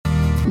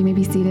You may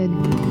be seated.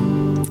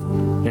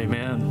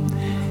 Amen.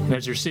 And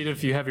as you're seated,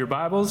 if you have your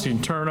Bibles, you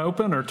can turn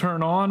open or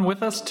turn on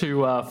with us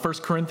to 1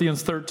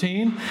 Corinthians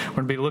 13. We're going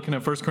to be looking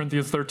at 1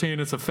 Corinthians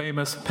 13. It's a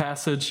famous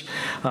passage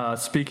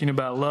speaking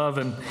about love.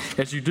 And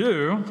as you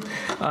do,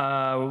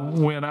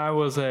 when I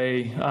was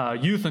a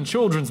youth and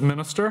children's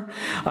minister,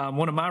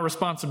 one of my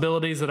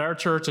responsibilities at our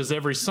church is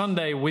every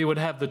Sunday we would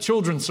have the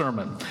children's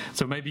sermon.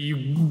 So maybe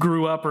you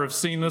grew up or have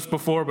seen this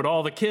before, but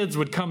all the kids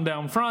would come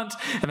down front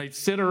and they'd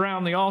sit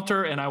around the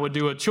altar, and I would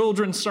do a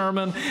children's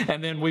sermon,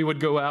 and then we would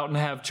go out and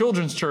have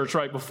children's church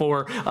right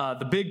before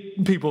the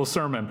big people's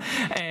sermon.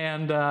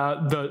 And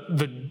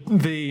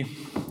the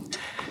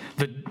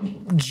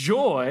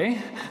joy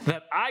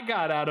that I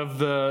got out of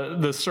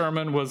the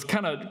sermon was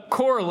kind of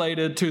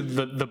correlated to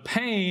the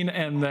pain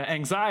and the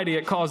anxiety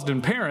it caused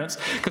in parents,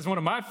 because one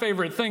of my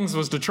favorite things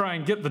was to try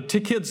and get the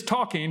kids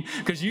talking,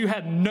 because you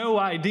had no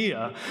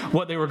idea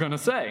what they were going to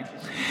say.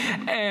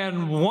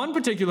 And one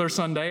particular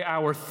Sunday,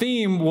 our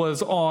theme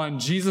was on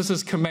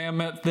Jesus'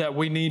 commandment that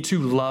we need to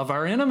love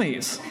our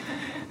enemies.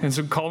 And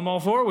so called them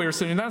all forward. We were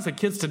sitting down and said,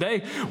 kids,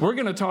 today we're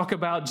going to talk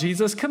about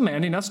Jesus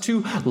commanding us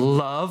to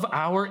love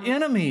our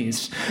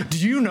enemies. Do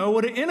you know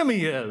what an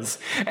enemy is?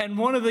 And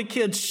one of the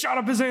kids shot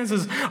up his hand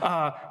and says,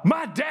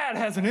 my dad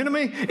has an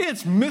enemy.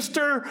 It's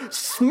Mr.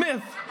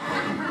 Smith.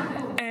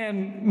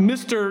 And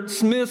Mr.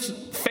 Smith's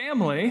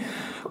family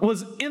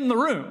was in the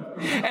room.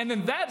 And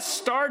then that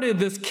started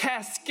this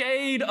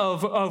cascade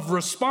of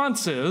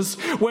responses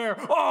where,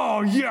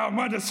 oh yeah,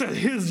 my dad said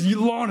his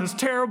lawn is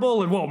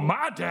terrible, and well,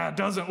 my dad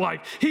doesn't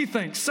he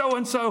thinks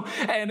so-and-so.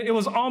 And it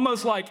was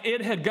almost like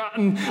it had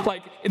gotten,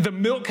 like the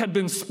milk had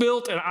been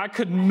spilt and I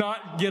could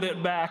not get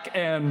it back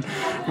and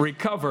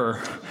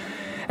recover.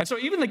 And so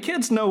even the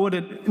kids know what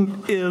it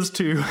is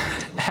to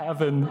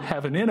have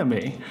an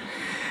enemy.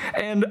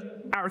 And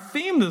our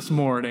theme this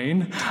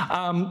morning,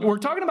 we're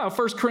talking about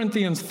 1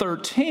 Corinthians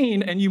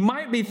 13, and you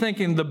might be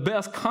thinking the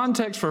best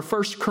context for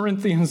 1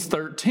 Corinthians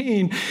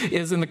 13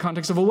 is in the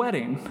context of a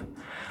wedding,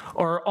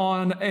 or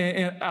on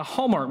a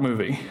Hallmark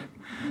movie,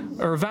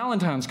 or a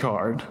Valentine's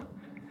card.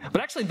 But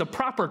actually, the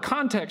proper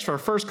context for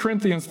 1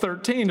 Corinthians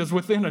 13 is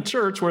within a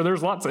church where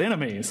there's lots of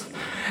enemies,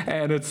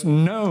 and it's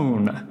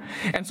known.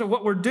 And so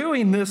what we're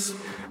doing this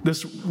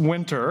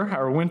winter,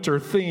 our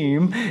winter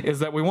theme, is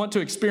that we want to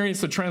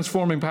experience the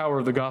transforming power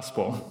of the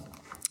gospel.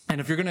 And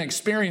if you're going to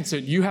experience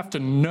it, you have to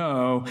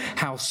know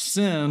how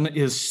sin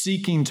is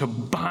seeking to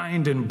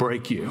bind and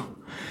break you.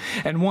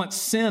 And once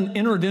sin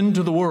entered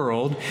into the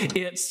world,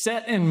 it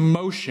set in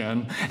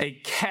motion a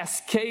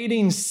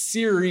cascading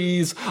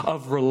series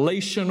of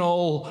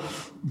relational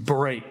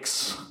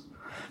breaks.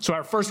 So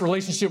our first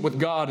relationship with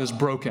God is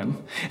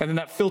broken. And then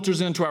that filters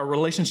into our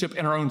relationship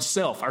in our own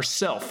self. Our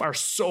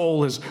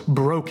soul is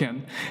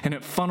broken. And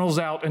it funnels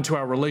out into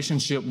our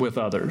relationship with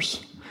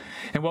others.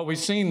 And what we've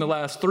seen the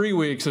last 3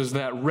 weeks is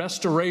that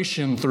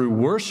restoration through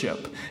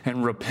worship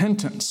and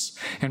repentance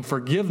and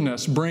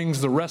forgiveness brings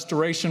the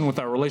restoration with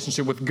our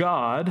relationship with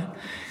God,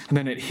 and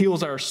then it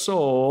heals our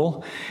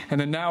soul.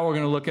 And then now we're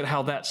going to look at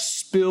how that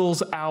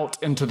spills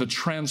out into the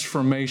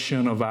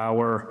transformation of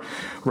our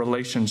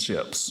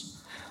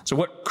relationships. So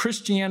what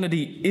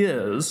Christianity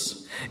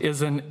is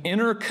an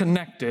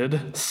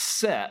interconnected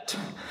set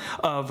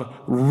of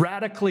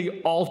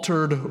radically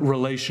altered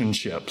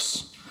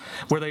relationships,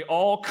 where they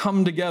all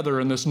come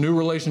together in this new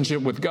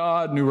relationship with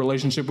God, new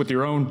relationship with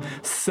your own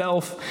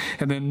self,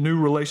 and then new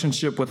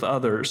relationship with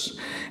others.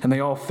 And they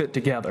all fit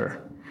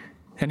together.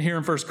 And here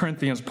in 1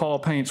 Corinthians, Paul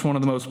paints one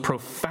of the most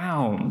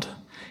profound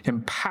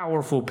and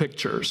powerful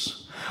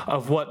pictures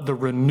of what the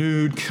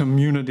renewed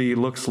community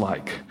looks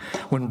like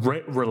when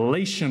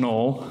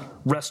relational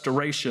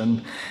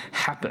restoration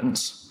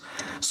happens.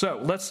 So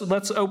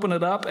let's open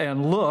it up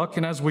and look.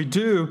 And as we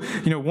do,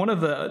 one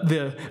of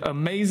the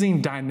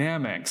amazing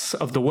dynamics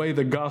of the way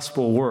the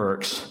gospel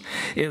works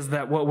is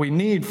that what we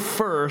need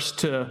first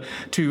to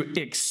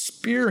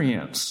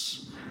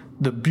experience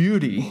the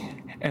beauty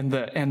and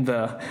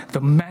the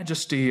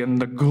majesty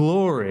and the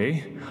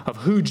glory of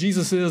who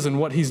Jesus is and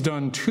what he's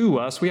done to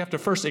us, we have to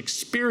first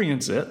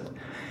experience it,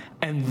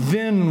 and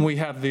then we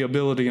have the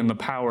ability and the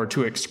power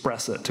to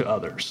express it to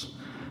others.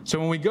 So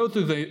when we go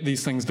through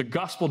these things, the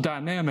gospel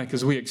dynamic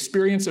is we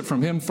experience it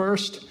from him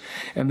first,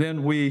 and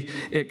then we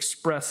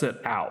express it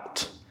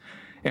out.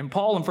 And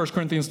Paul in 1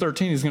 Corinthians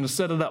 13 is going to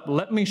set it up.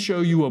 Let me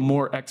show you a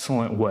more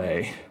excellent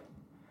way.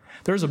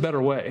 There's a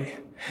better way.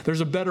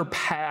 There's a better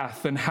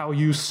path than how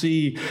you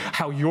see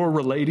how you're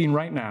relating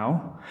right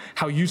now,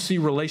 how you see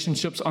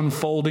relationships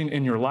unfolding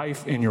in your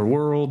life, in your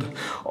world,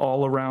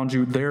 all around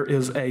you. There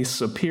is a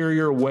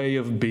superior way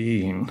of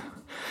being,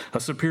 a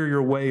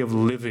superior way of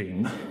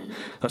living,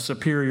 a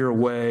superior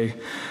way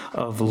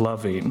of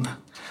loving.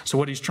 So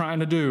what he's trying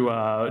to do,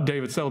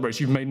 David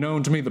celebrates, you've made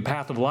known to me the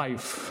path of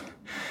life.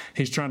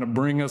 He's trying to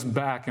bring us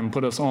back and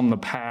put us on the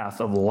path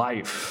of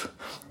life,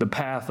 the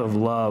path of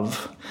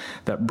love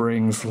that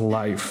brings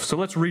life. So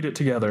let's read it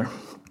together.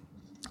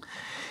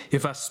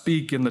 If I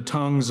speak in the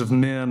tongues of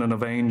men and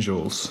of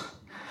angels,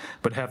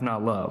 but have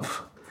not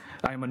love,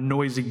 I am a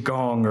noisy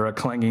gong or a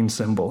clanging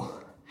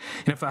cymbal.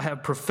 and if I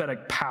have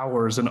prophetic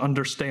powers and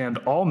understand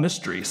all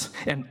mysteries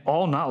and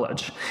all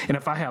knowledge, and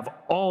if I have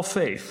all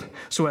faith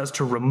so as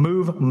to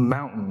remove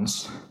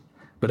mountains,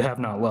 but have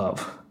not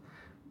love,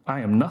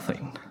 I am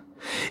nothing.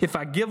 If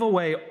I give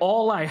away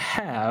all I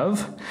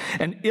have,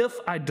 and if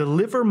I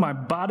deliver my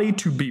body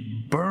to be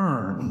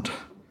burned,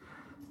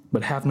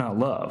 but have not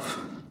love,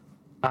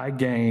 I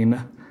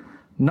gain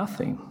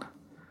nothing.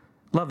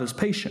 Love is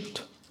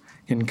patient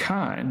and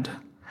kind.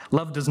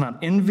 Love does not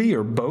envy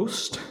or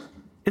boast.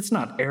 It's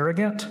not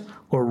arrogant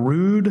or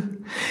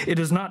rude. It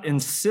does not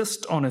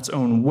insist on its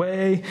own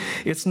way.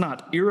 It's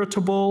not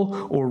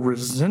irritable or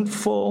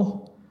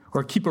resentful.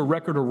 Or keep a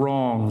record of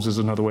wrongs is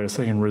another way of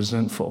saying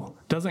resentful.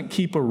 Doesn't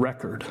keep a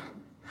record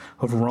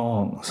of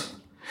wrongs.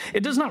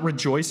 It does not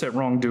rejoice at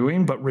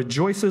wrongdoing, but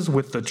rejoices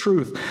with the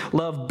truth.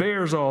 Love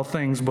bears all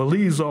things,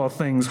 believes all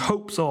things,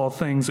 hopes all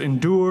things,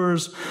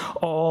 endures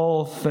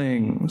all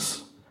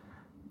things.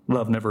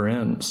 Love never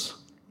ends.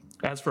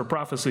 As for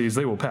prophecies,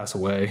 they will pass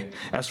away.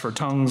 As for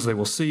tongues, they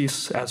will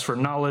cease. As for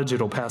knowledge,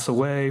 it'll pass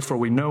away. For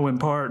we know in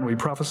part and we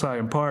prophesy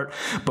in part.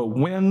 But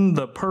when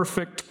the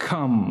perfect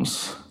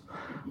comes,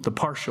 the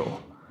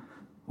partial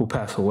will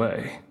pass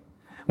away.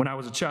 When I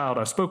was a child,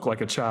 I spoke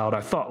like a child.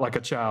 I thought like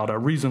a child. I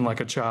reasoned like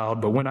a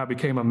child. But when I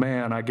became a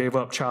man, I gave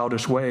up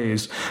childish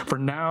ways. For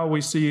now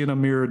we see in a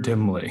mirror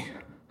dimly,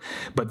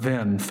 but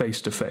then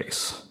face to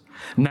face.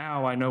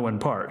 Now I know in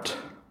part.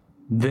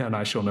 Then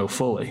I shall know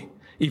fully,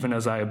 even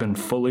as I have been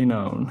fully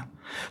known.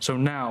 So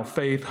now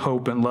faith,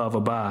 hope, and love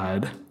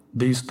abide,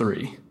 these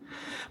three.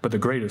 But the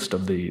greatest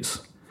of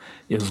these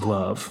is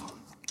love.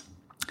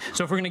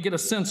 So if we're going to get a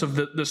sense of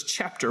this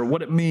chapter,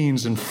 what it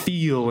means and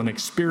feel and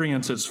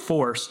experience its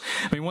force,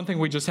 I mean, one thing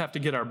we just have to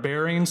get our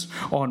bearings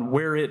on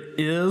where it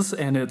is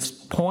and its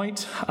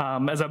point.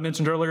 As I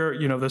mentioned earlier,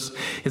 this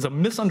is a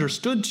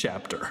misunderstood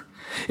chapter.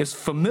 It's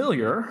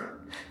familiar.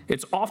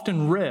 It's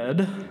often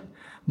read,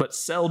 but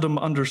seldom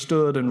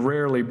understood and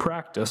rarely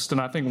practiced. And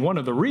I think one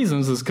of the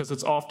reasons is because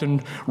it's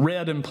often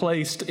read and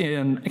placed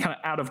in kind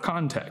of out of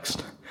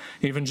context.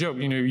 You even joke,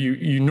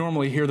 you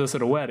normally hear this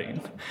at a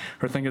wedding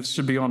or think it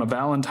should be on a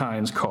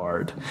Valentine's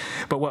card.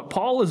 But what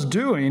Paul is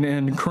doing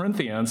in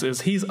Corinthians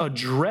is he's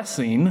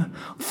addressing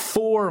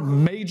 4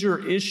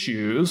 major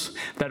issues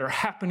that are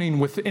happening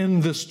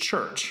within this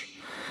church.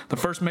 The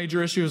first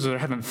major issue is they're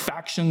having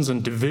factions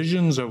and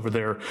divisions over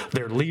their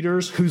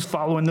leaders. Who's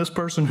following this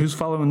person? Who's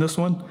following this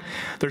one?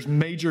 There's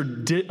major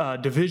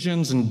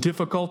divisions and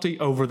difficulty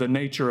over the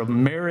nature of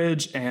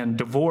marriage and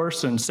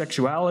divorce and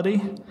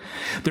sexuality.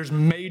 There's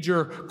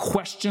major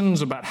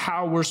questions about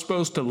how we're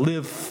supposed to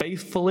live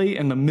faithfully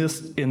in the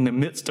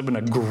midst of an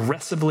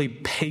aggressively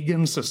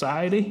pagan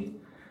society.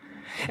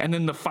 And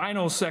then the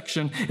final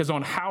section is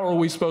on how are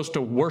we supposed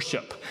to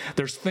worship.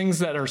 There's things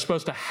that are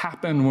supposed to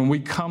happen when we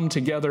come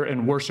together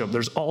and worship.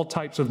 There's all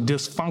types of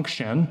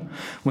dysfunction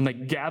when they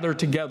gather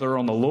together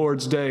on the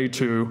Lord's Day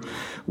to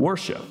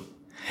worship.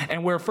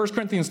 And where 1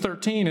 Corinthians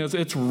 13 is,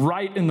 it's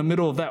right in the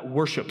middle of that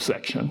worship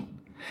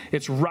section.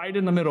 It's right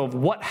in the middle of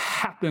what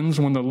happens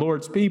when the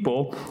Lord's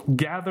people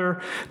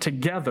gather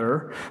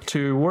together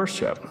to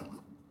worship.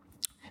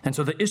 And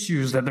so the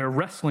issues that they're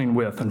wrestling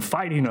with and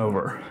fighting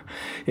over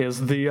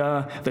is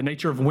the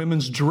nature of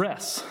women's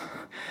dress,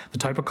 the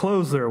type of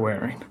clothes they're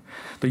wearing,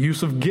 the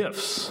use of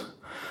gifts,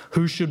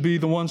 who should be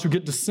the ones who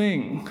get to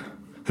sing,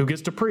 who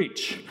gets to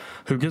preach,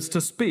 who gets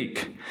to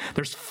speak.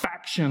 There's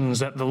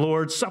factions at the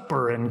Lord's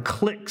Supper and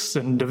cliques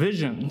and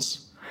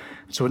divisions.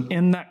 So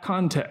in that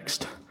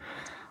context,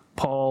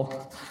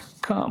 Paul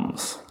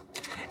comes.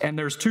 And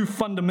there's 2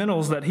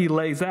 fundamentals that he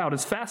lays out.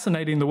 It's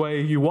fascinating the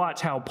way you watch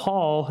how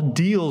Paul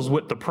deals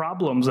with the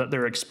problems that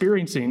they're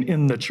experiencing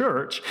in the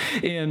church.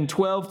 In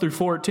 12 through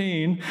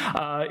 14,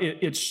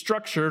 it's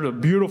structured, a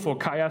beautiful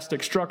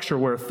chiastic structure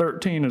where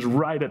 13 is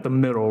right at the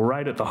middle,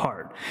 right at the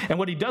heart. And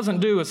what he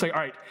doesn't do is say, all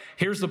right,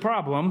 here's the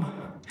problem.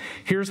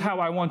 Here's how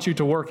I want you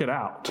to work it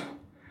out.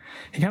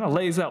 He kind of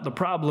lays out the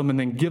problem and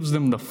then gives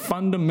them the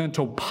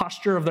fundamental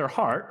posture of their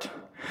heart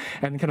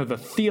and kind of the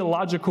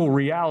theological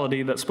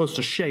reality that's supposed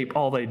to shape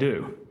all they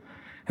do.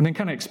 And then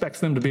kind of expects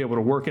them to be able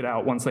to work it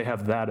out once they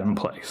have that in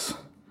place.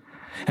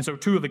 And so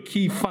 2 of the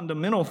key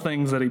fundamental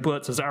things that he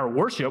puts is our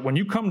worship. When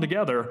you come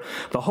together,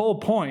 the whole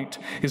point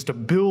is to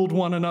build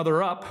one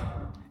another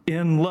up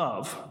in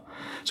love.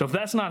 So if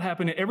that's not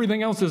happening,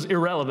 everything else is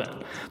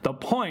irrelevant. The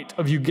point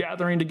of you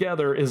gathering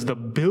together is the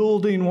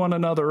building one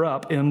another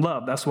up in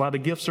love. That's why the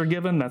gifts are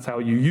given. That's how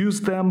you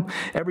use them.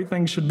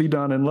 Everything should be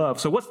done in love.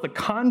 So what's the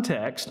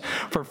context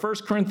for 1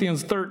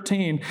 Corinthians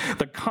 13?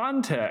 The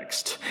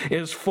context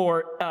is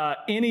for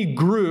any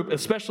group,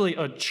 especially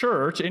a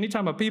church,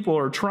 anytime a people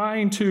are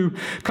trying to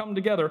come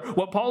together,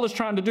 what Paul is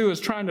trying to do is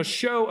trying to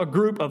show a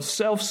group of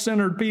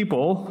self-centered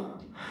people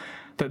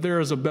that there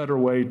is a better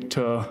way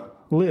to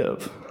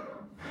live.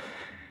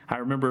 I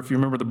remember, if you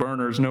remember the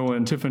Burners, Noah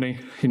and Tiffany,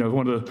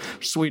 one of the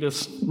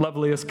sweetest,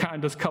 loveliest,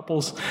 kindest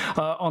couples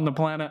on the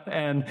planet.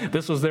 And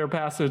this was their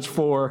passage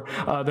for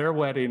their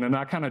wedding. And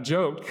I kind of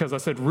joked because I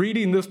said,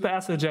 reading this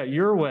passage at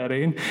your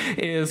wedding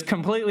is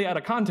completely out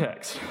of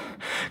context.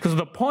 Because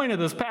the point of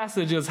this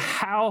passage is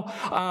how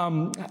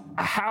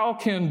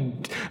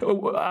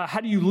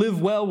do you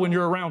live well when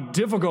you're around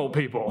difficult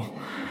people?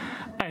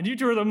 And you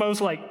two are the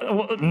most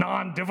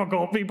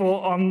non-difficult people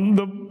on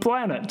the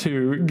planet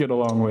to get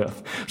along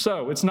with.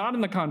 So it's not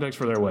in the context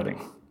for their wedding.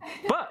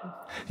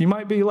 But you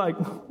might be like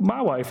my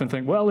wife and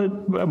think, well,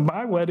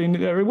 my wedding,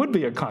 there would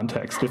be a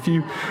context if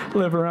you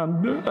live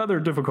around other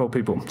difficult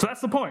people. So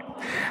that's the point.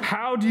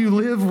 How do you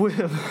live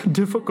with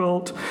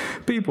difficult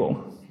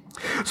people?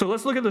 So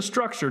let's look at the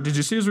structure. Did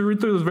you see as we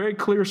read through this very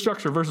clear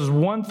structure? Verses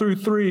 1 through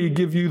 3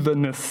 give you the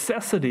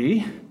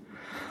necessity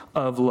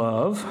of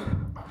love.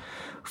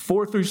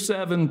 4 through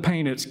 7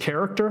 paint its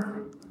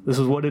character. This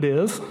is what it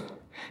is.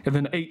 And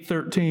then 8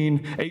 through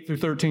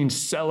 13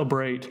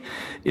 celebrate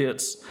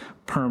its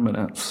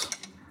permanence.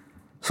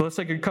 So let's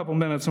take a couple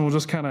minutes and we'll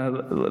just kind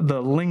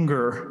of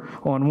linger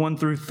on 1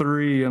 through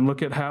 3 and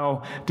look at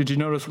how, did you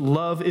notice,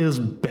 love is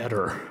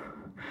better.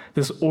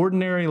 This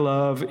ordinary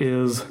love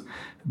is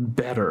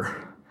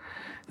better.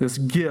 This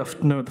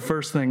gift, note the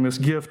first thing, this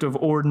gift of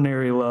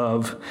ordinary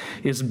love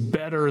is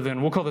better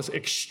than, we'll call this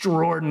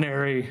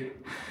extraordinary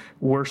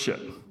worship.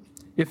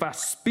 If I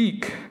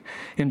speak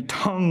in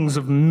tongues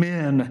of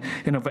men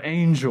and of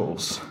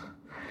angels,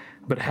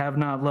 but have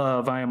not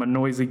love, I am a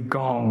noisy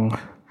gong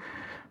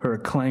or a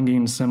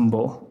clanging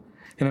cymbal.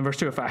 And in verse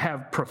 2, if I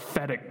have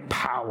prophetic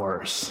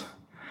powers.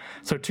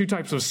 So 2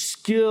 types of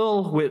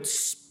skill with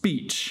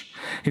speech.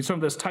 And some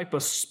of this type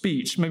of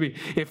speech, maybe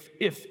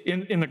if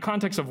in the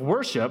context of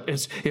worship,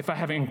 is if I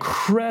have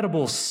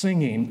incredible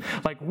singing,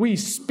 like we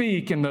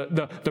speak and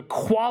the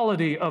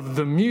quality of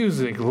the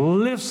music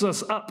lifts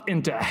us up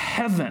into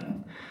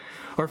heaven.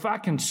 Or if I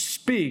can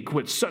speak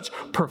with such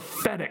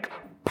prophetic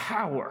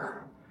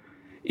power,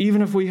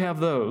 even if we have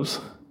those,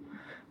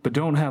 but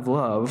don't have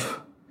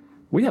love,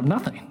 we have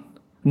nothing.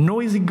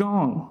 Noisy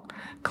gong,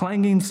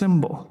 clanging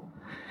cymbal.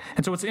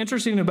 And so what's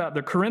interesting about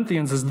the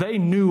Corinthians is they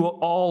knew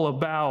all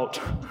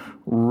about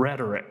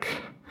rhetoric,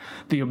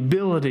 the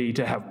ability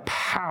to have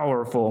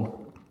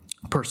powerful,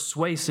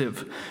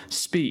 persuasive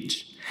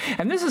speech.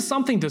 And this is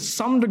something to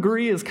some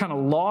degree is kind of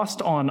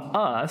lost on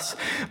us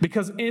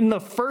because in the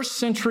first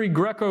century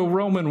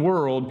Greco-Roman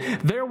world,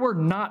 there were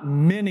not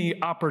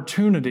many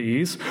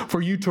opportunities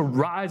for you to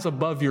rise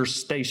above your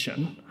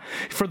station.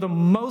 For the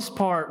most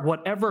part,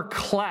 whatever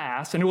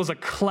class, and it was a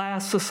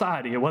class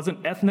society, it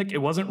wasn't ethnic, it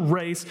wasn't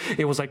race,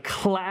 it was a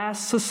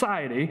class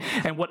society,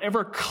 and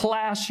whatever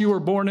class you were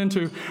born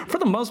into, for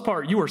the most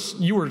part, you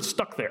were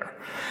stuck there.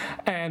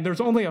 And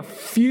there's only a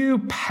few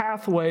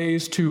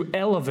pathways to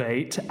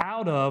elevate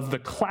out of the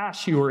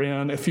class you were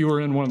in if you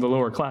were in one of the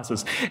lower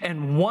classes.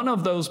 And one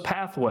of those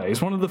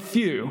pathways, one of the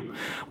few,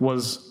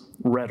 was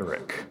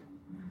rhetoric.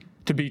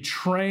 To be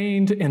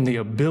trained in the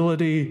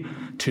ability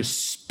to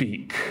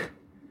speak.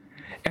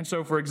 And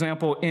so, for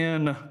example,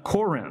 in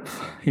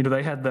Corinth,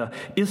 they had the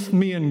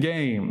Isthmian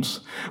Games,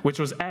 which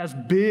was as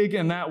big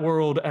in that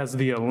world as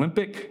the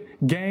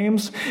Olympic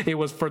Games. It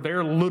was for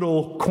their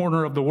little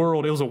corner of the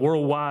world. It was a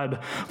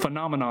worldwide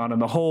phenomenon,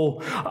 and the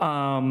whole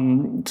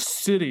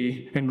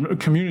city and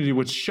community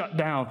would shut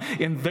down.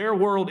 In their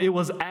world, it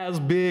was as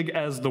big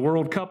as the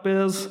World Cup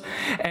is.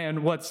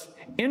 And what's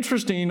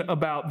interesting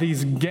about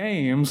these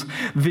games,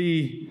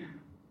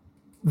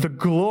 the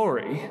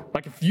glory,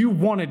 like if you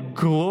wanted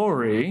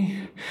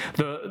glory,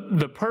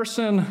 the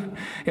person,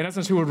 in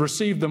essence, who would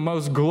receive the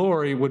most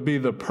glory would be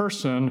the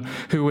person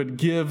who would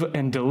give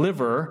and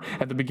deliver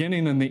at the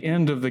beginning and the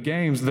end of the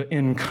games the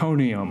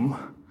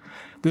encomium.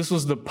 This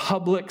was the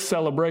public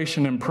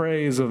celebration and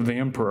praise of the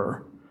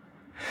emperor.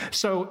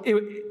 So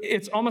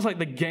it's almost like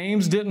the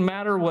games didn't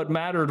matter. What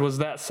mattered was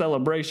that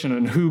celebration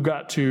and who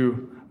got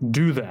to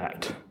do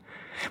that.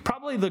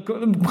 Probably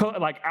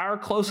our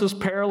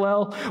closest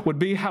parallel would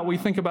be how we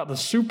think about the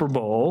Super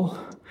Bowl,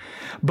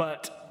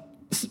 but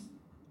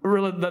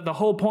really the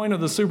whole point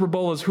of the Super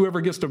Bowl is whoever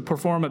gets to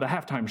perform at the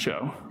halftime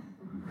show.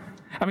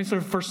 I mean,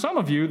 so for some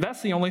of you,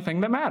 that's the only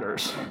thing that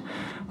matters.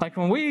 Like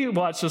when we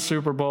watch the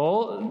Super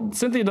Bowl,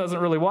 Cynthia doesn't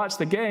really watch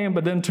the game,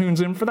 but then tunes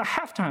in for the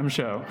halftime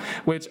show,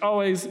 which the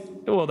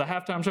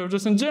halftime show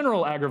just in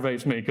general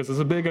aggravates me because it's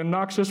a big,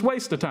 obnoxious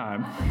waste of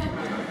time.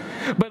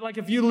 But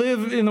if you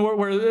live in the world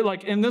where,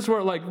 in this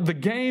world, the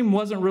game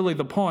wasn't really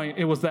the point.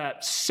 It was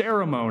that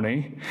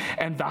ceremony,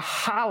 and the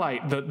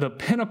highlight, the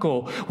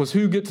pinnacle was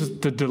who gets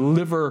to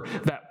deliver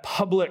that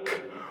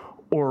public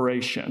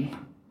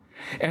oration.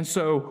 And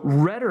so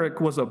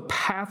rhetoric was a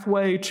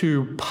pathway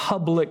to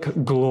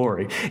public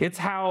glory. It's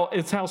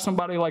how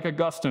somebody like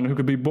Augustine, who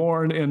could be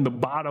born in the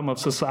bottom of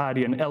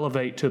society and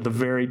elevate to the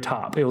very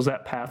top. It was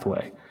that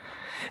pathway.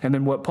 And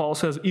then what Paul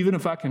says, even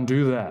if I can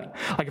do that,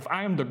 if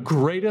I am the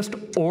greatest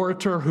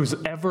orator who's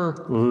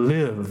ever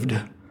lived,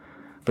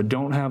 but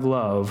don't have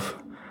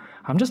love,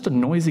 I'm just a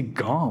noisy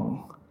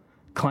gong,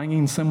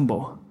 clanging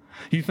cymbal.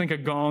 You think a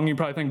gong, you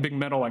probably think big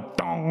metal like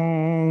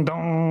dong,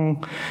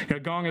 dong.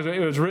 Gong,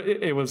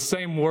 it was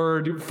same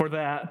word for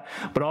that,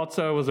 but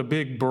also it was a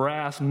big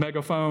brass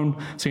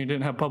megaphone, so you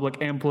didn't have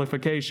public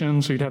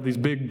amplification, so you'd have these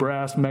big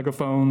brass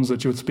megaphones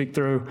that you would speak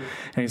through.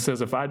 And he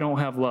says, if I don't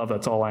have love,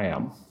 that's all I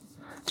am.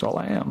 That's all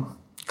I am.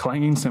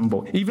 Clanging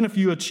cymbal. Even if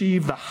you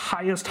achieve the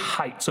highest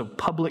heights of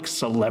public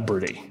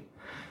celebrity,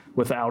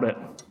 without it,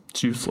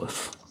 it's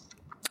useless.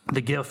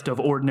 The gift of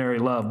ordinary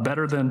love,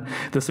 better than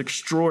this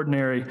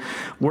extraordinary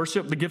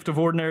worship. The gift of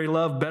ordinary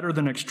love, better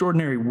than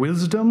extraordinary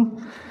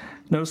wisdom.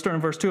 Notice starting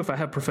in verse 2, if I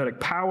have prophetic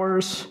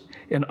powers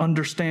and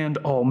understand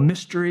all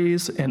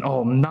mysteries and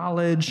all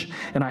knowledge,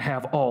 and I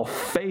have all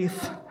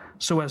faith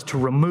so as to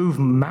remove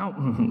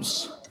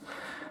mountains,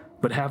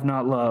 but have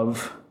not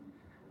love,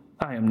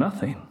 I am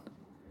nothing.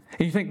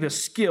 And you think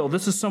this skill,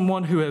 this is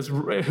someone who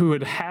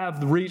would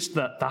have reached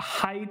the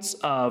heights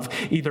of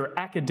either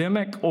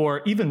academic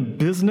or even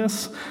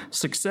business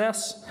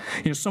success.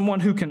 Someone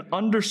who can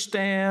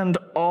understand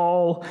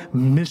all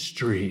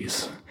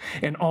mysteries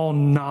and all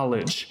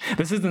knowledge.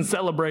 This isn't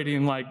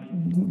celebrating like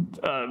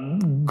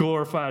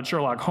glorified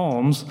Sherlock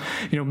Holmes.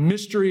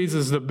 Mysteries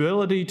is the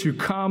ability to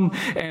come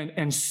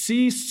and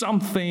see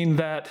something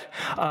that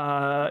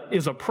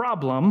is a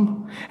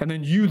problem, and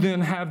then you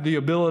then have the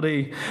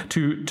ability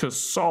to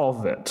solve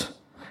it.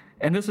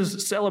 And this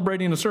is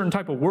celebrating a certain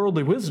type of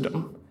worldly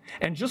wisdom.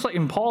 And just like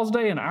in Paul's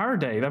day and our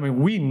day,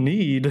 we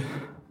need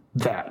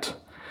that.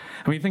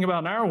 Think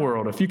about in our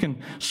world, if you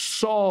can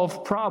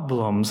solve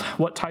problems,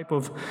 what type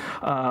of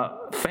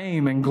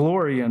fame and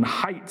glory and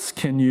heights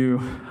can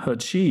you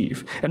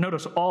achieve? And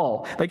notice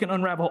all. They can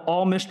unravel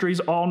all mysteries,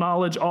 all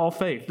knowledge, all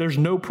faith. There's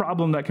no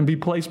problem that can be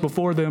placed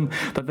before them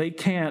that they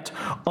can't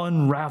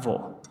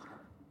unravel.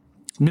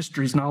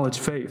 Mysteries, knowledge,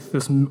 faith.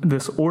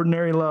 This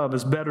ordinary love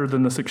is better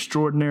than this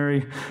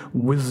extraordinary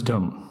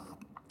wisdom.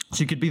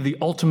 So you could be the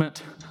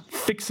ultimate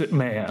fix-it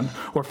man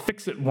or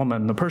fix-it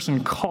woman, the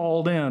person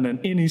called in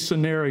any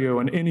scenario,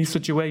 in any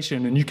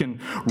situation, and you can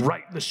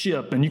right the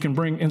ship, and you can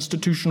bring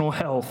institutional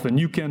health, and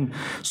you can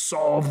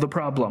solve the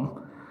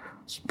problem.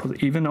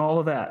 Even all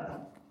of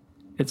that,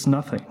 it's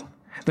nothing.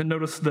 Then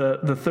notice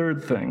the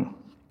third thing.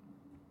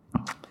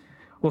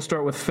 We'll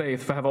start with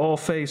faith. If I have all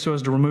faith so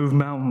as to remove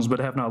mountains, but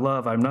have not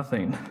love, I'm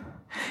nothing.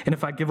 And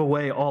if I give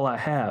away all I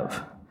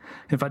have,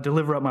 if I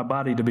deliver up my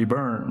body to be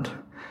burned,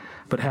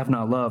 but have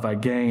not love, I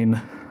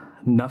gain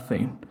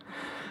nothing.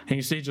 And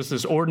you see, just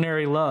this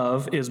ordinary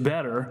love is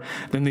better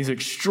than these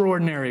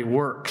extraordinary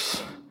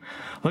works.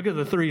 Look at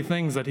the three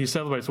things that he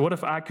celebrates. What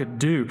if I could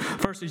do?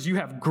 First is you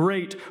have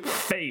great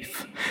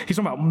faith. He's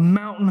talking about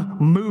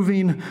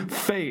mountain-moving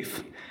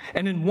faith.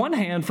 And in one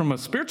hand, from a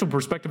spiritual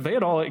perspective, they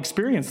had all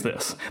experienced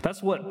this.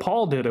 That's what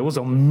Paul did. It was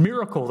a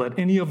miracle that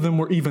any of them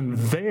were even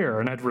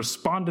there and had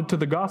responded to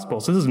the gospel.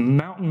 So this is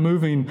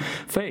mountain-moving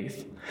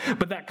faith.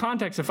 But that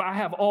context, if I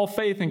have all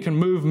faith and can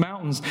move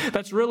mountains,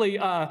 that's really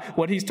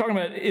what he's talking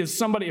about is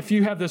somebody, if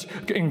you have this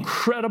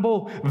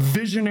incredible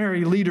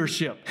visionary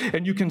leadership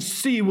and you can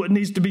see what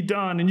needs to be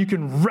done and you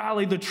can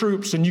rally the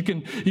troops and you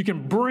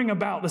can bring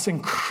about this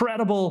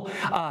incredible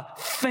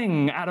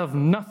thing out of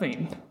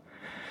nothing.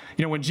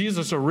 When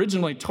Jesus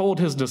originally told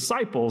his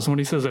disciples, when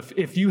he says,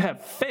 if you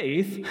have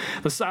faith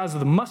the size of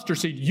the mustard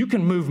seed, you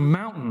can move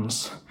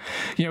mountains.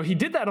 He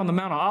did that on the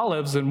Mount of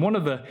Olives, and one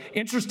of the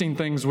interesting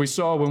things we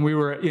saw when we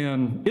were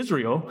in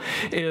Israel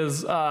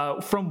is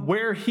from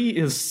where he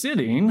is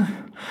sitting,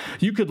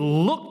 you could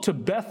look to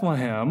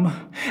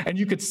Bethlehem, and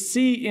you could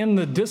see in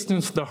the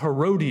distance the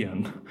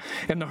Herodian.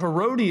 And the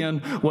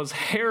Herodian was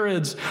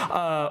Herod's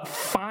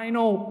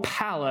final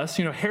palace,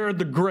 Herod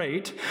the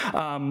Great,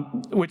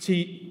 which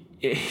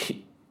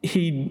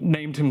he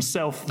named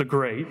himself the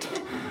Great.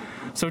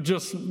 So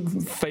just,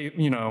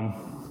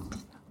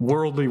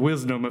 worldly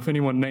wisdom, if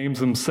anyone names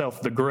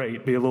himself the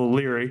Great, be a little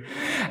leery.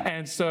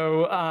 And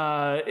so,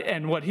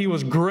 and what he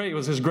was great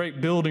was his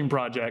great building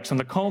projects. And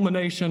the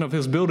culmination of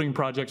his building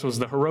projects was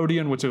the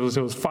Herodian, which was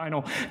his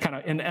final kind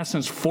of, in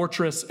essence,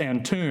 fortress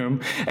and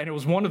tomb. And it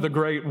was one of the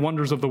great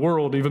wonders of the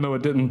world, even though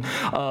it didn't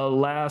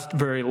last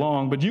very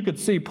long. But you could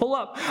see,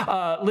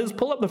 Liz,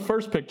 pull up the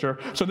first picture.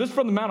 So this is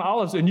from the Mount of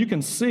Olives, and you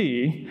can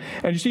see,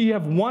 and you see you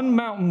have one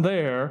mountain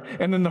there,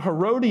 and then the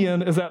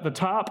Herodian is at the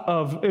top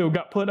of, it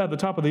got put at the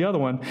top of the other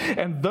one.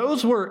 And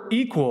those were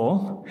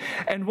equal.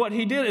 And what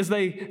he did is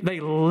they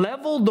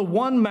leveled the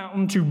one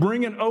mountain to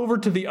bring it over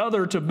to the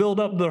other to build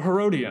up the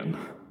Herodian.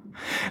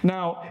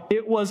 Now,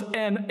 it was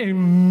an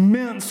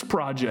immense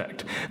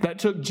project that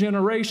took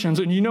generations.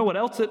 And you know what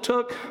else it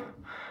took?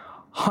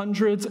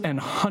 Hundreds and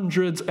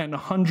hundreds and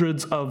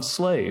hundreds of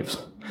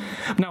slaves.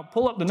 Now,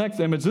 pull up the next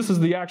image. This is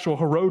the actual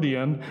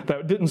Herodian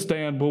that didn't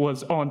stand, but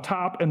was on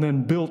top and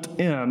then built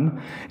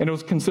in. And it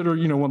was considered,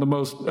 one of the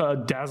most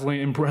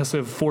dazzling,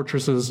 impressive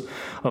fortresses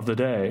of the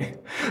day.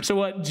 So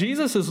what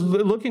Jesus is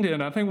looking to,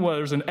 and I think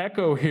there's an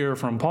echo here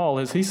from Paul,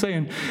 is he's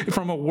saying,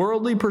 from a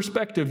worldly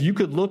perspective, you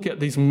could look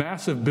at these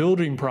massive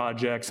building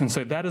projects and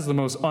say, that is the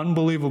most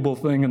unbelievable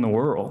thing in the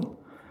world.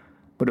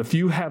 But if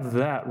you have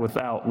that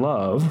without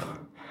love,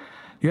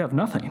 you have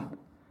nothing.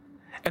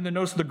 And then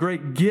notice the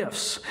great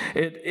gifts.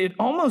 It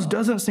almost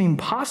doesn't seem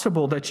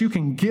possible that you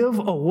can give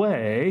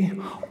away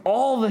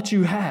all that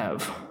you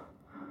have,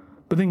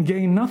 but then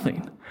gain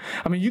nothing.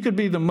 I mean, you could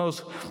be the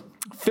most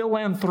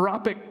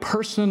philanthropic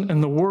person in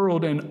the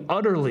world and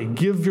utterly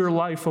give your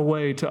life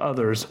away to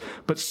others,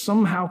 but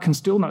somehow can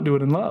still not do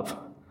it in love.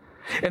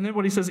 And then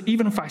what he says,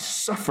 even if I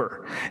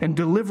suffer and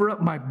deliver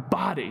up my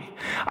body,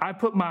 I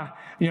put my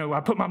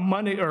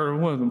money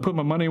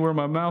where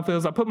my mouth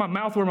is. I put my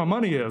mouth where my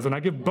money is, and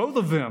I give both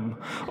of them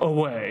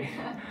away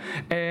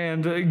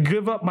and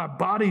give up my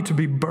body to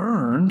be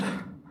burned.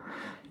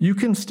 You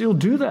can still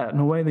do that in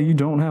a way that you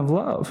don't have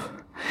love.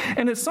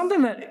 And it's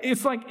something that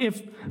it's like,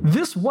 if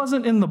this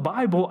wasn't in the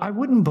Bible, I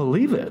wouldn't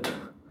believe it.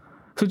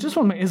 So just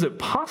want to is it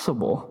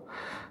possible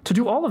to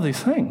do all of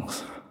these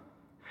things?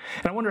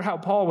 And I wonder how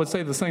Paul would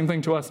say the same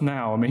thing to us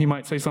now. I mean, he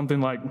might say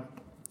something like,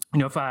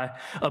 if I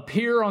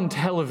appear on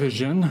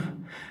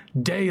television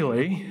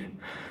daily,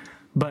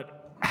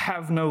 but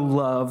have no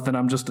love, then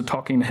I'm just a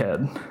talking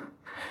head.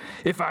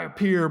 If I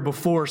appear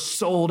before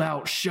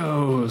sold-out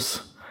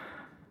shows,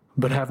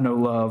 but have no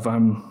love,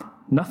 I'm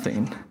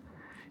nothing.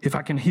 If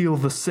I can heal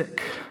the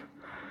sick,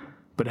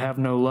 but have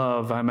no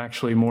love, I'm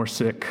actually more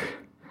sick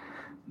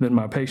than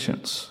my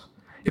patients.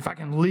 If I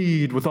can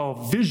lead with all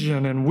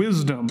vision and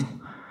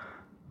wisdom,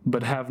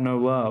 but have no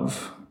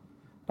love,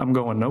 I'm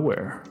going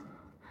nowhere.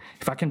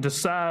 If I can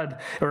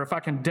decide, or if I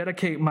can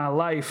dedicate my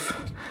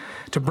life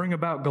to bring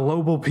about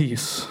global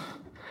peace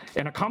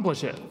and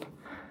accomplish it,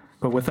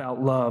 but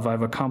without love,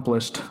 I've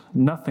accomplished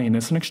nothing.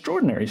 It's an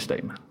extraordinary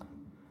statement.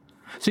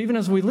 So even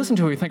as we listen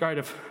to it, we think, all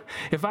right,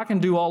 if I can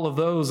do all of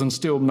those and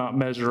still not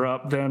measure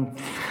up, then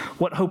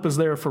what hope is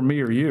there for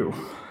me or you?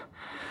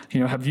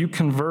 Have you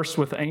conversed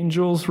with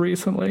angels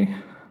recently?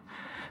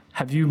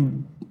 Have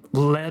you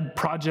led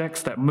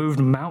projects that moved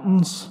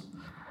mountains?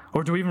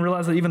 Or do we even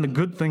realize that even the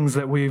good things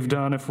that we've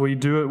done, if we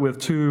do it with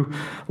too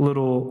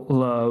little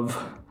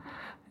love?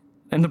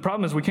 And the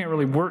problem is we can't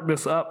really work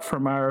this up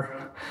from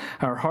our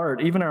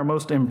heart. Even our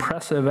most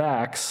impressive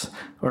acts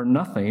are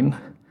nothing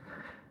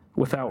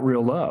without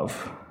real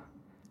love.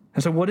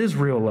 And so what is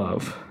real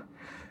love?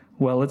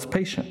 Well, it's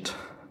patient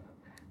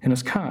and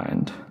it's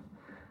kind.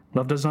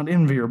 Love does not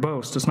envy or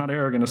boast. It's not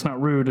arrogant. It's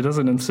not rude. It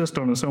doesn't insist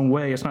on its own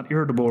way. It's not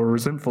irritable or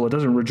resentful. It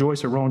doesn't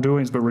rejoice at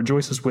wrongdoings, but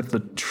rejoices with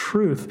the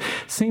truth.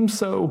 It seems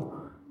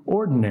so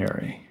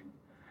ordinary.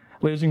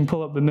 Ladies, you can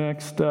pull up the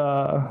next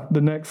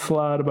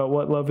slide about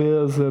what love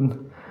is.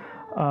 And,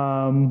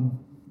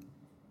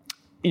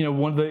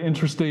 one of the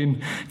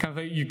interesting kind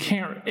of thing,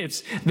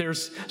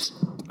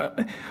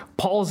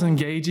 Paul's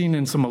engaging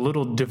in some a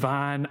little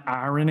divine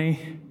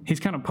irony. He's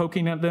kind of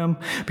poking at them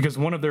because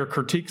one of their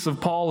critiques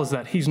of Paul is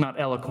that he's not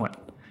eloquent.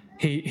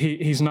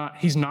 He's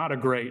not a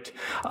great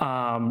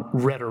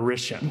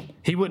rhetorician.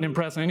 He wouldn't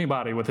impress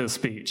anybody with his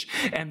speech.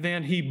 And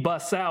then he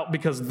busts out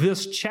because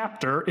this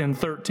chapter in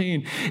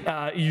 13,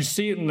 you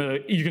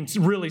can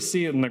really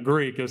see it in the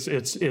Greek.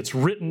 It's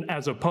written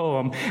as a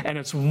poem, and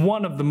it's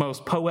one of the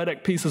most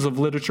poetic pieces of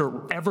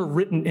literature ever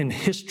written in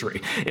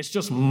history. It's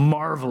just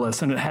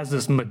marvelous, and it has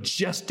this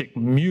majestic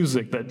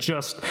music that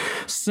just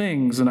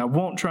sings. And I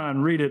won't try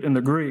and read it in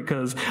the Greek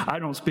because I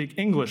don't speak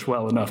English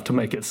well enough to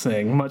make it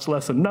sing, much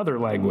less another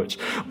language.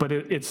 But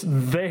it's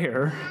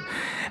there,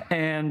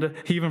 and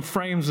he even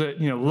frames it,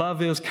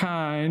 love is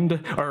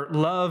kind, or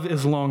love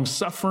is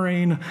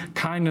long-suffering,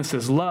 kindness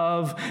is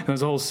love, and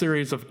there's a whole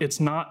series of it's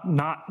not,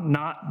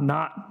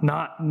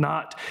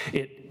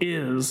 it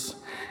is,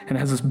 and it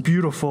has this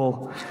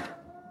beautiful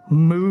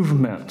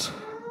movement.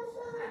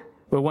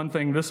 But one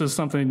thing, this is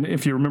something,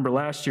 if you remember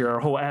last year, our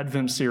whole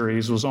Advent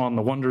series was on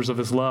the wonders of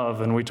his love,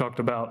 and we talked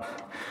about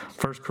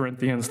 1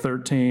 Corinthians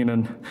 13,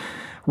 and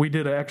we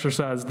did an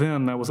exercise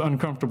then that was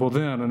uncomfortable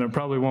then, and it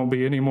probably won't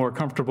be any more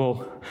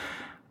comfortable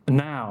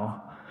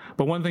now.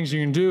 But one thing you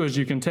can do is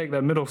you can take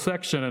that middle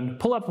section and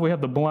pull up, we have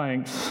the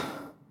blanks.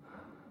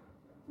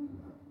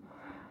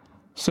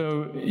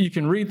 So you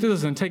can read through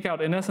this and take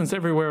out, in essence,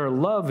 everywhere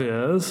love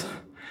is,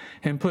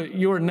 and put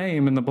your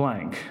name in the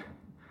blank.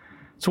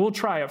 So we'll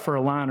try it for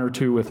a line or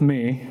two with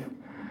me.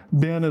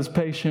 Ben is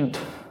patient.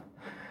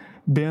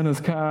 Ben is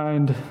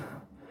kind.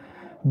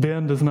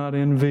 Ben does not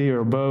envy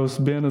or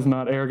boast. Ben is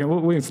not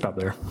arrogant. We can stop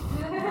there.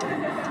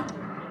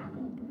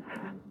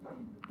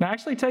 Now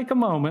actually take a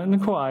moment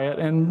and quiet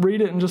and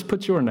read it and just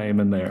put your name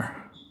in there.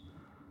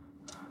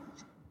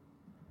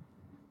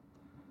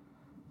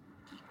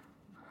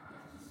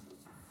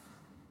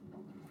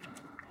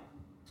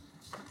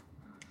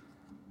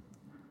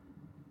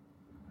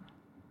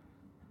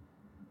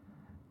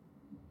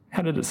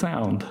 How did it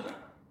sound?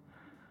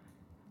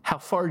 How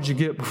far did you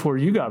get before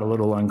you got a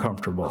little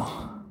uncomfortable?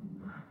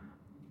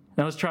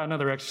 Now let's try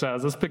another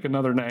exercise. Let's pick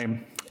another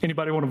name.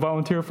 Anybody want to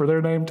volunteer for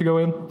their name to go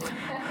in?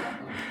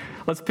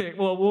 Let's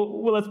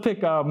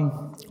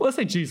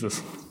say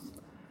Jesus.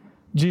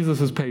 Jesus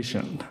is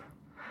patient.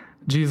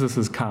 Jesus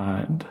is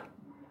kind.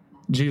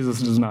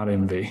 Jesus does not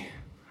envy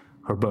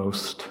or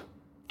boast.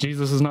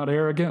 Jesus is not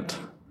arrogant.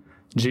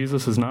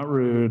 Jesus is not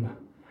rude.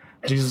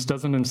 Jesus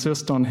doesn't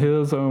insist on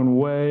his own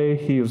way.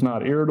 He is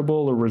not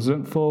irritable or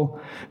resentful.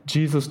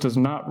 Jesus does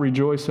not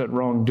rejoice at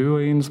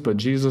wrongdoings, but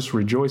Jesus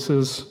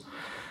rejoices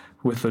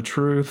with the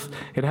truth.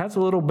 It has a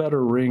little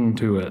better ring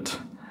to it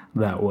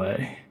that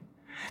way.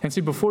 And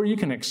see, before you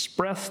can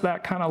express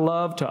that kind of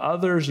love to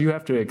others, you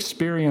have to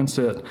experience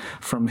it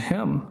from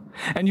him.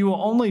 And you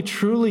will only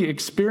truly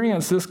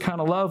experience this kind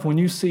of love when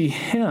you see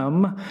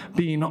him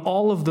being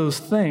all of those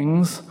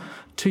things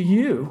to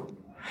you.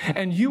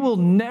 And you will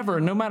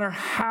never, no matter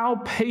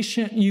how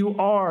patient you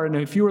are, and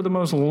if you are the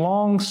most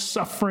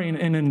long-suffering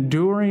and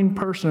enduring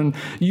person,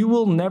 you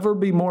will never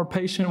be more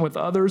patient with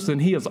others than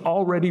he has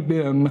already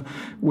been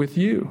with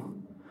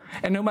you.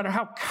 And no matter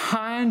how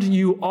kind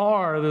you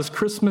are this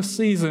Christmas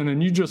season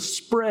and you just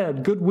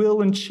spread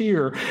goodwill and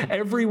cheer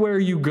everywhere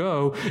you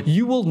go,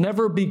 you will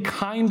never be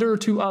kinder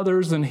to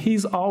others than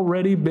he's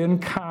already been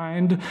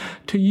kind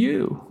to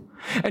you.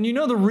 And you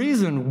know the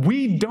reason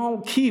we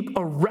don't keep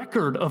a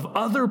record of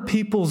other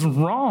people's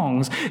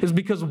wrongs is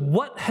because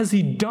what has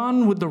he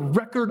done with the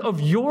record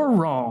of your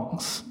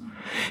wrongs?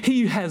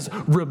 He has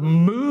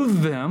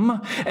removed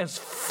them as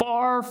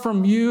far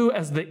from you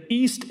as the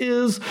east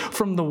is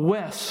from the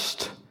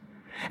west.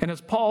 And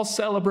as Paul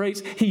celebrates,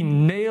 he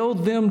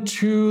nailed them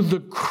to the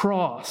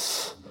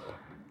cross,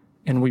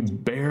 and we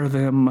bear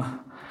them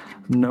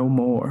no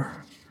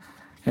more.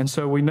 And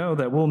so we know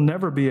that we'll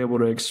never be able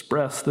to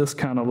express this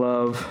kind of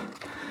love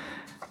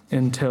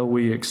until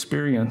we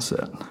experience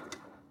it.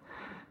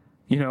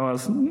 You know,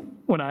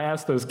 when I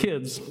asked those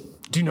kids,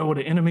 do you know what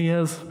an enemy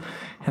is?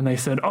 And they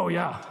said, oh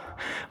yeah,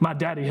 my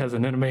daddy has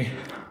an enemy.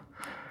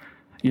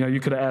 You know, you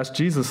could have asked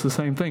Jesus the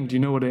same thing. Do you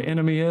know what an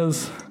enemy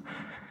is?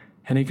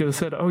 And he could have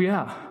said, oh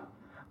yeah,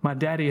 my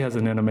daddy has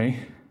an enemy.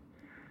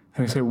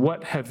 And we say,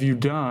 what have you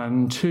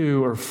done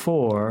to or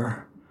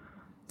for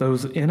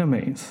those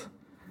enemies?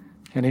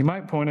 And he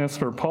might point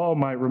us, or Paul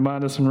might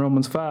remind us in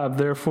Romans 5,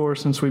 therefore,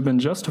 since we've been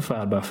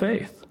justified by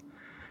faith,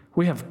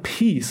 we have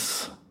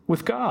peace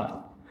with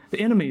God. The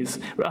enemies,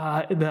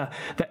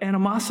 the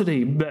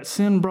animosity that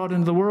sin brought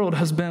into the world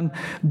has been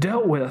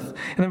dealt with.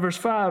 And then verse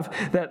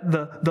 5, that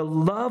the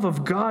love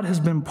of God has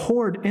been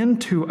poured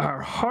into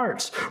our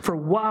hearts. For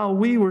while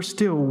we were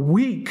still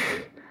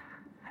weak,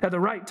 at the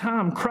right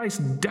time,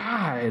 Christ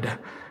died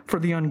for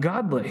the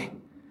ungodly.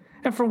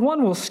 And for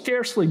one will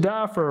scarcely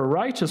die for a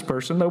righteous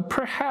person, though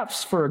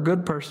perhaps for a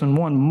good person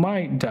one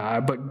might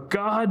die. But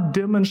God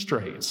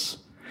demonstrates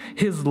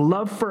his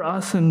love for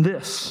us in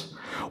this: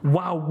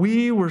 while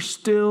we were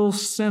still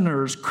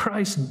sinners,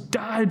 Christ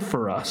died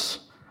for us.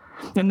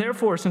 And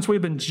therefore, since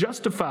we've been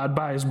justified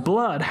by his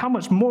blood, how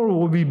much more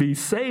will we be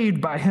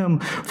saved by him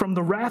from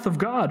the wrath of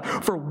God?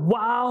 For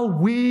while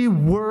we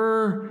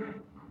were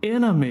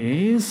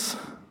enemies,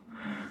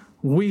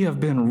 we have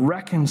been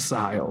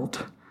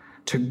reconciled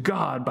to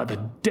God by the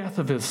death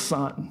of his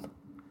Son.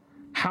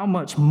 How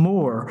much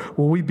more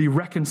will we be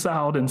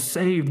reconciled and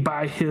saved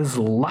by his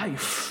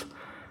life?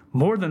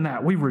 More than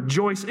that, we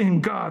rejoice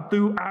in God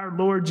through our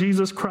Lord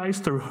Jesus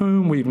Christ, through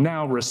whom we've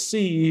now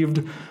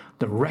received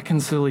the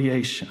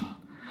reconciliation.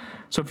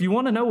 So if you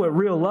want to know what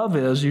real love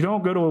is, you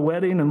don't go to a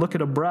wedding and look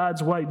at a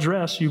bride's white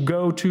dress. You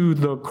go to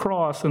the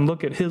cross and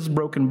look at his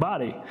broken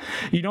body.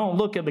 You don't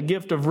look at the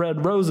gift of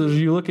red roses.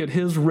 You look at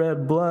his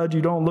red blood. You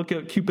don't look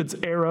at Cupid's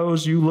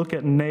arrows. You look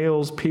at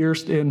nails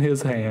pierced in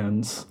his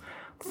hands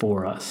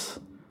for us.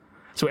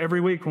 So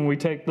every week when we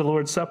take the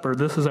Lord's Supper,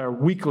 this is our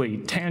weekly,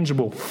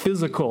 tangible,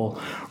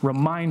 physical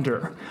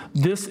reminder.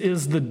 This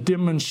is the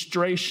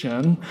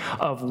demonstration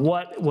of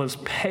what was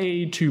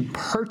paid to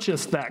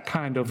purchase that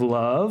kind of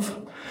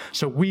love,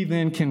 so we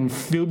then can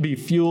be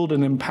fueled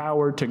and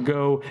empowered to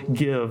go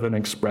give and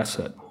express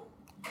it.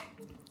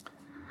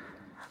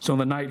 So on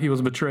the night he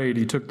was betrayed,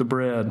 he took the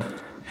bread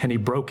and he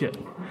broke it.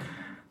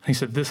 He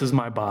said, "This is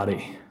my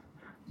body,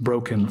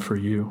 broken for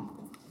you."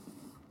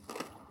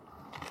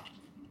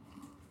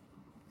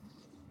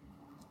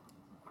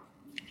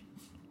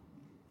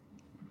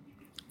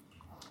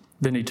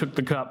 Then he took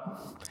the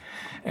cup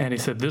and he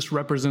said, "This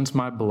represents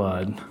my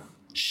blood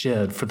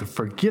shed for the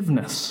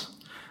forgiveness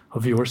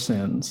of your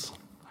sins."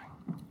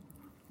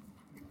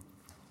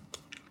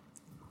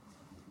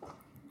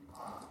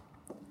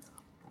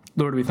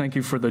 Lord, we thank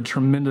you for the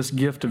tremendous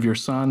gift of your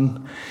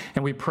Son,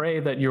 and we pray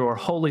that your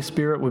Holy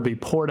Spirit would be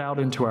poured out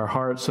into our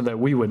hearts so that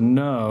we would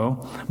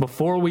know,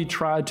 before we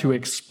try to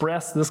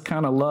express this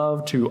kind of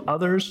love to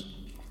others,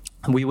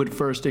 we would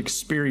first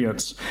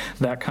experience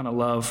that kind of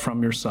love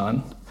from your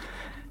Son.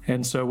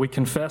 And so we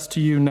confess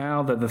to you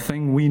now that the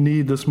thing we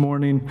need this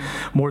morning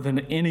more than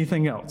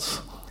anything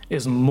else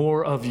is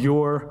more of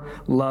your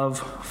love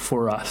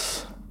for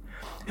us.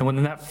 And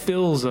when that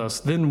fills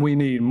us, then we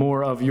need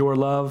more of your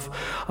love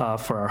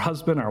for our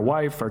husband, our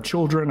wife, our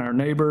children, our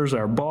neighbors,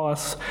 our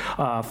boss,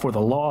 for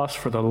the lost,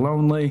 for the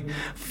lonely.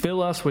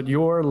 Fill us with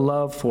your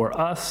love for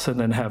us, and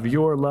then have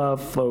your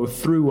love flow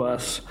through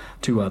us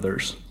to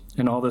others.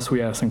 And all this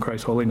we ask in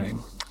Christ's holy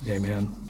name. Amen.